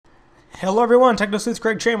Hello everyone, TechnoSleuth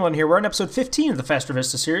Craig Chamberlain here. We're on episode 15 of the Faster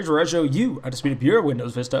Vista series where I show you how to speed up your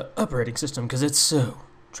Windows Vista operating system because it's so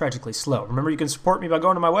tragically slow. Remember, you can support me by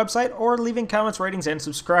going to my website or leaving comments, ratings, and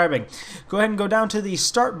subscribing. Go ahead and go down to the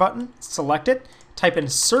Start button, select it, type in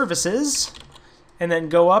Services, and then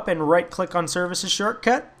go up and right-click on Services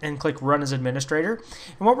shortcut and click Run as Administrator.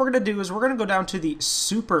 And what we're going to do is we're going to go down to the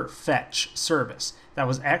Superfetch service that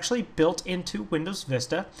was actually built into Windows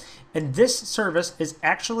Vista. And this service is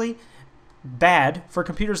actually bad for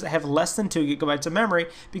computers that have less than 2 gigabytes of memory,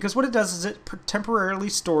 because what it does is it temporarily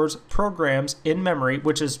stores programs in memory,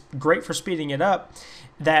 which is great for speeding it up,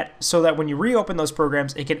 so that when you reopen those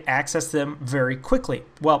programs, it can access them very quickly.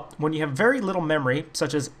 Well, when you have very little memory,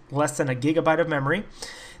 such as less than a gigabyte of memory,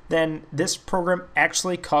 then this program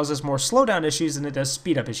actually causes more slowdown issues than it does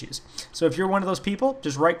speed up issues. So if you're one of those people,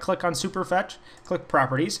 just right click on Superfetch, click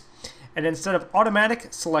Properties, and instead of automatic,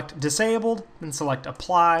 select disabled, then select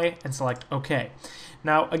apply and select OK.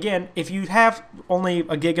 Now again, if you have only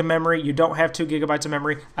a gig of memory, you don't have 2 gigabytes of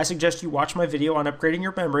memory, I suggest you watch my video on upgrading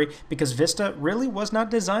your memory, because Vista really was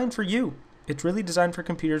not designed for you. It's really designed for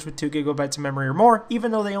computers with 2 gigabytes of memory or more,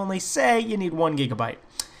 even though they only say you need 1 gigabyte.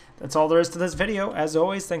 That's all there is to this video. As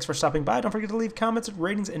always, thanks for stopping by. Don't forget to leave comments and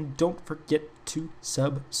ratings, and don't forget to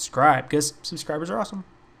subscribe, because subscribers are awesome.